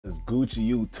It's Gucci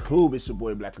YouTube. It's your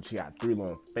boy Black with ch.3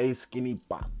 long face skinny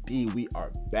Bobby. We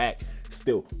are back,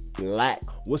 still black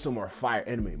with some more fire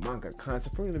anime manga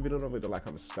content. For the video, don't forget to like,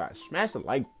 comment, subscribe, smash the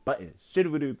like button, share the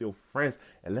video with your friends,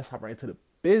 and let's hop right into the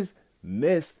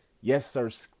business. Yes, sir,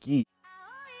 ski.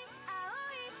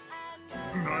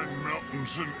 9 mountains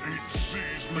and 8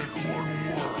 seas make one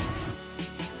world.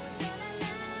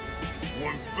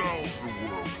 1,000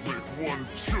 worlds make one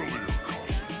chiliocosm.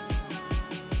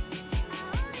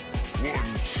 1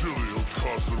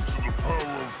 chiliocosm to the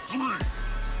power of 3,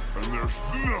 and there's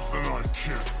nothing I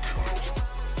can't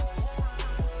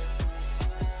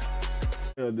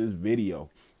cut. This video,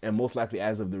 and most likely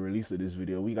as of the release of this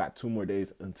video, we got 2 more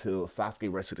days until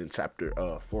Sasuke Retsuden chapter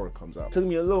 4 comes out. Took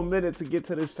me a little minute to get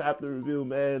to this chapter review,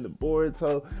 man. The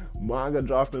Boruto manga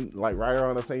dropping like right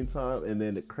around the same time, and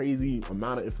then the crazy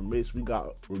amount of information we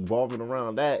got revolving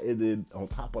around that, and then on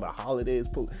top of the holidays,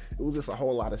 it was just a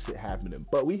whole lot of shit happening.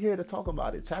 But we here to talk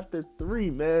about it. Chapter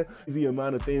 3, man, the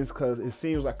amount of things, because it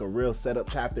seems like a real setup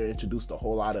chapter, introduced a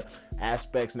whole lot of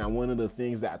aspects. Now, one of the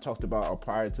things that I talked about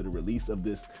prior to the release of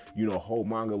this, whole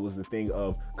manga was the thing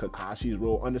of Kakashi's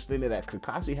role. Understanding that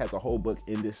Kakashi has a whole book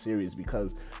in this series,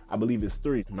 because I believe it's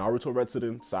 3: Naruto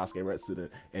Retsuden, Sasuke Retsuden,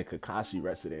 and Kakashi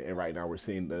Retsuden. And right now we're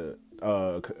seeing the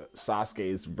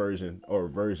Sasuke's version,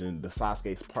 the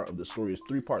Sasuke's part of the story is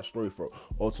 3-part story for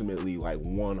ultimately like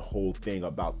one whole thing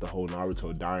about the whole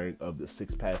Naruto dying of the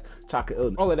 6PATHS chakra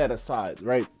illness. All of that aside,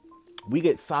 right? We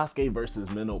get Sasuke versus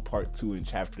Mino part 2 in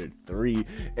chapter 3,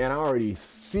 and I already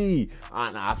see,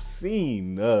 and I've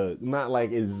seen, not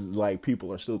like it's like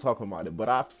people are still talking about it, but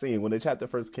I've seen when the chapter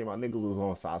first came out, niggas was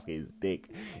on Sasuke's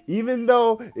dick, even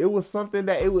though it was something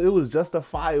that it was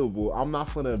justifiable. I'm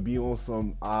not gonna be on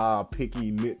some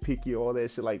picky, nitpicky, all that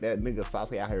shit like that. Nigga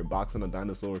Sasuke out here boxing a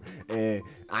dinosaur, and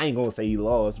I ain't gonna say he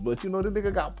lost, but the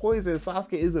nigga got poisoned.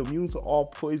 Sasuke is immune to all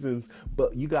poisons,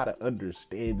 but you gotta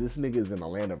understand, this nigga is in the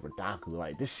land of Radaku.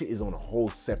 Like, this shit is on a whole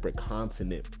separate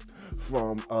continent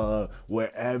from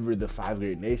wherever the 5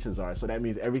 great nations are. So that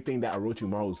means everything that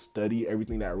Orochimaru studied,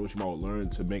 everything that Orochimaru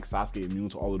learned to make Sasuke immune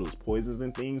to all of those poisons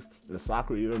and things, and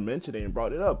Sakura even mentioned it and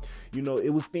brought it up.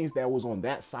 It was things that was on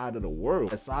that side of the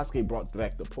world. And Sasuke brought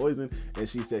back the poison, and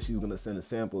she said she's gonna send a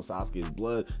sample of Sasuke's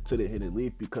blood to the Hidden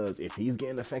Leaf, because if he's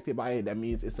getting affected by it, that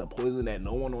means it's a poison that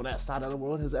no one on that side of the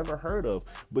world has ever heard of.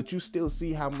 But you still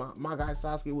see how my guy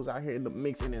Sasuke was out here in the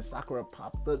mix, and then Sakura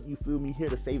popped up, you feel me, here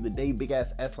to save the day, big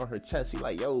ass S on her chest. She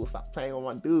like, yo, stop playing on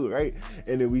my dude, right?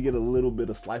 And then we get a little bit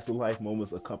of slice of life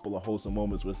moments, a couple of wholesome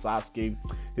moments with Sasuke,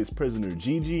 his prisoner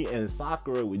Gigi, and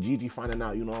Sakura, with Gigi finding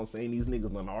out, these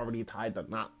niggas done already tied the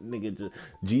knot. Nigga,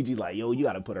 Gigi like, yo, you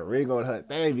gotta put a ring on her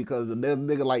thing, because another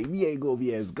nigga like me ain't gonna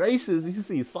be as gracious. You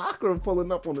see Sakura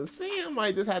pulling up on the scene,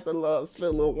 might just have to spit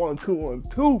a little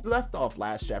 1-2-1-2. Left off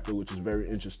last chapter, which is very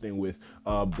interesting, with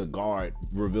the guard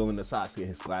revealing to Sasuke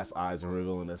his glass eyes and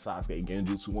revealing that Sasuke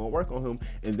Genjutsu won't work on him,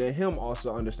 and then him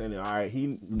also understanding, all right, he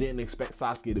didn't expect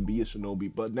Sasuke to be a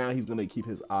shinobi, but now he's gonna keep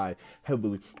his eye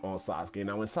heavily on Sasuke.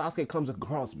 Now when Sasuke comes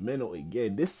across Mino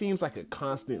again, this seems like a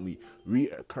constantly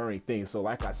reoccurring thing. So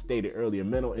like I stated earlier,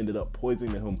 Mino ended up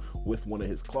poisoning him with one of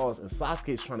his claws, and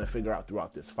Sasuke's trying to figure out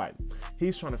throughout this fight.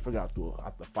 He's trying to figure out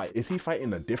throughout the fight, is he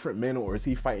fighting a different Mino, or is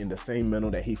he fighting the same Mino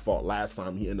that he fought last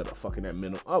time he ended up fucking that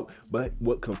Mino up? But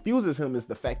what confuses him is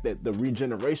the fact that the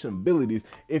regeneration abilities,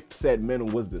 if said Mino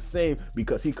was the same,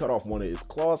 because he cut off one of his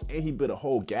claws and he bit a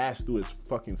whole gash through his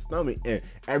fucking stomach, and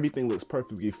everything looks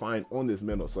perfectly fine on this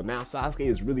Mino. So now Sasuke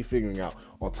is really figuring out,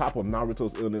 on top of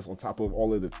Naruto's illness, on top of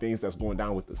all of the things that's going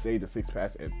down with the Sage of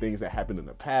 6PATHS and things that happened in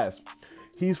the past,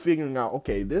 he's figuring out,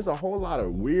 okay, there's a whole lot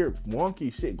of weird,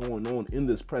 wonky shit going on in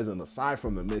this present aside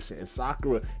from the mission. And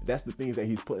Sakura, that's the things that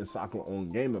he's putting Sakura on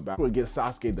game about. Sakura gets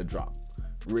Sasuke the drop.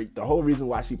 The whole reason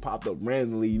why she popped up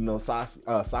randomly,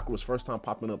 Sakura's first time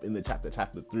popping up in the chapter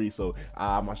 3, so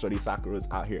I'm not sure Sakura's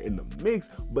out here in the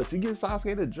mix, but she gets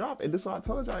Sasuke to drop, and this is what I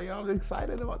told y'all, I'm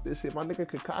excited about this shit. My nigga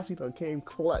Kakashi done came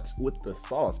clutch with the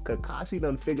sauce. Kakashi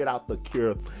done figured out the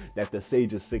cure that the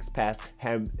Sage of 6PATHS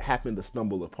happened to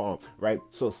stumble upon, right?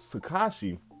 So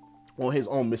Kakashi, on his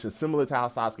own mission, similar to how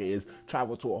Sasuke is,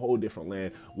 traveled to a whole different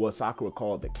land, what Sakura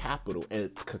called the capital,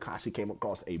 and Kakashi came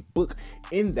across a book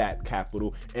in that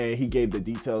capital, and he gave the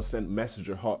details, sent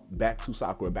messenger back to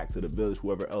Sakura, back to the village,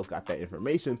 whoever else got that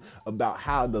information about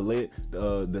how the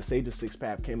Sage of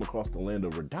 6PATHS came across the land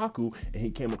of Radaku, and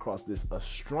he came across this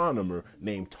astronomer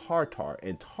named Tartar,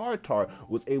 and Tartar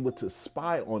was able to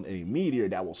spy on a meteor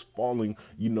that was falling,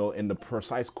 in the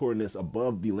precise coordinates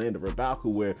above the land of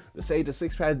Radaku, where the Sage of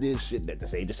 6PATHS did shit that the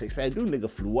Sage of 6PATHS do. Nigga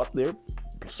flew up there,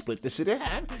 split the shit in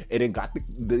half and then got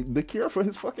the cure for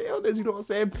his fucking illness, you know what I'm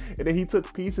saying? And then he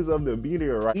took pieces of the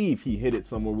meteorite. If he hid it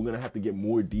somewhere, we're gonna have to get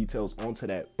more details onto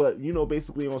that. But you know,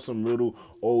 basically on some little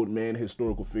old man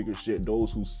historical figure shit,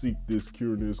 those who seek this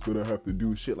cureness gonna have to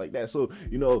do shit like that. So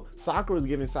you know, Sakura's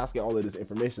giving Sasuke all of this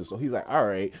information, so he's like, all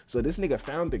right, so this nigga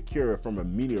found the cure from a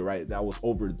meteorite that was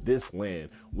over this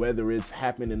land. Whether it's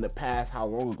happened in the past, how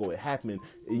long ago it happened,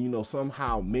 you know,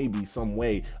 somehow, maybe some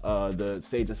way, the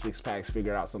Sage of 6PATHS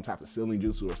figured out some type of sealing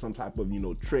jutsu or some type of, you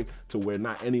know, trick to where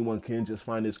not anyone can just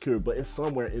find this cure, but it's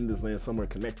somewhere in this land, somewhere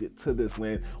connected to this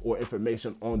land, or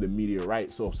information on the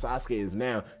meteorite. So Sasuke is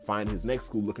now finding his next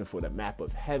clue, looking for the map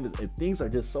of heavens, and things are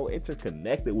just so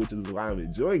interconnected, which is why I'm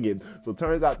enjoying it. So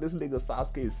turns out this nigga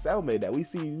Sasuke's cellmate that we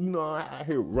see, you know, out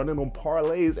here running on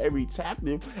parlays every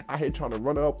chapter, out here trying to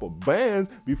run it up a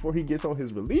bands before he gets on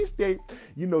his release date.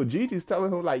 You know, Gigi's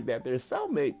telling him like that their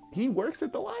cellmate, he works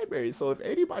at the library. So if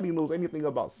anybody knows anything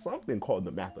about something called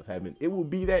the map of heaven, it will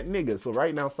be that nigga. So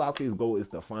right now Sasuke's goal is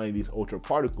to find these ultra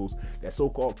particles that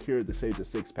so-called cured the Sage of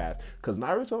 6PATHS. Because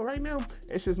Naruto right now,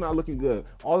 it's just not looking good.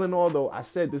 All in all though, I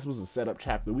said this was a setup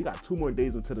chapter. We got 2 more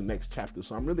days into the next chapter,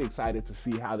 so I'm really excited to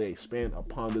see how they expand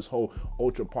upon this whole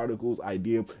ultra particles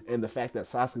idea, and the fact that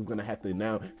Sasuke's gonna have to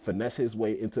now finesse his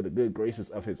way into the good graces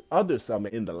of his other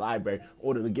cellmate in the library in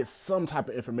order to get some type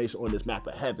of information on this map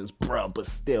of heavens, bro. But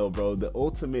still, bro, the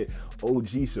ultimate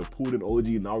OG Shippuden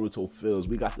OG Naruto feels.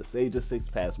 We got the Sage of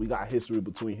 6PATHS, we got history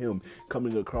between him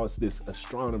coming across this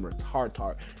astronomer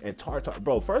Tartar, and Tartar,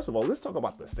 bro, first of all, let's talk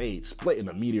about the Sage splitting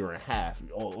a meteor in half,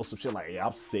 or some shit like, yeah,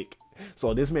 I'm sick.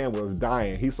 So this man was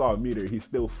dying. He saw a meteor. He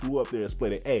still flew up there and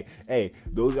split it. Hey,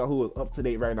 those y'all who are up to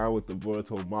date right now with the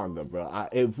Naruto manga, bro.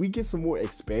 If we get some more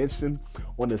expansion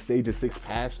on the Sage of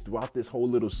 6PATHS throughout this whole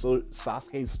little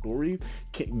Sasuke story,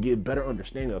 can get better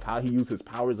understanding of how he used his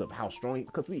powers, of how strong.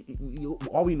 Because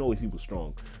all we know is he was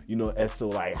strong. You know, as to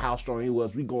like how strong he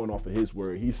was, we going off of his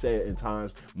word. He said in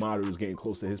times Madara is getting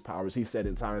close to his powers. He said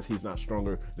in times he's not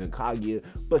stronger than Kaguya.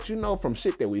 But you know, from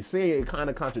shit that we see, it kind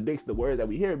of contradicts the words that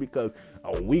we hear, because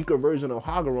a weaker version of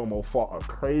Hagoromo fought a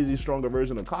crazy stronger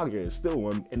version of Kaguya and still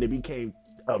won, and it became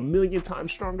 1,000,000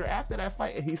 times stronger after that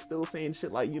fight, and he's still saying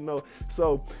shit like, you know.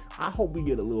 So I hope we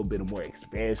get a little bit more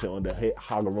expansion on the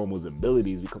Hagoromo's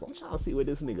abilities, because I'm trying to see where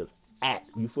this nigga's at,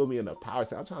 you feel me, in the power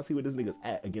set. I'm trying to see where this nigga's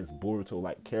at against Boruto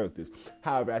like characters.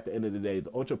 However, at the end of the day, the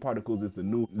Ultra Particles is the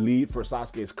new lead for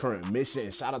Sasuke's current mission,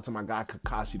 and shout out to my guy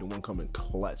Kakashi, the one coming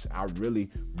clutch. I really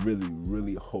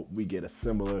hope we get a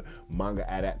similar manga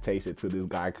adaptation to this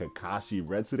guy Sakura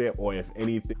Retsuden, or if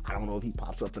anything, I don't know if he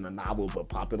pops up in a novel, but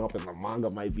popping up in the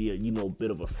manga might be a, you know, bit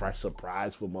of a fresh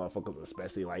surprise for motherfuckers,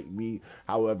 especially like me.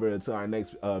 However, until our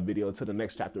next video, until the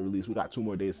next chapter release, we got 2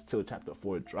 more days till chapter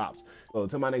 4 drops. So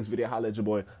until my next video, holla at your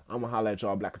boy. I'ma holla at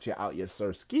y'all. Black Chair out. Yes,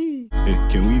 sir. Ski. Hey,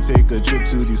 can we take a trip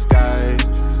to the sky?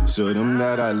 Show them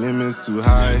that our limit's too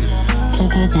high.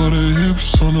 Cocoa butter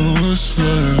hips on the west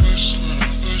side.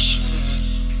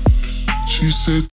 She said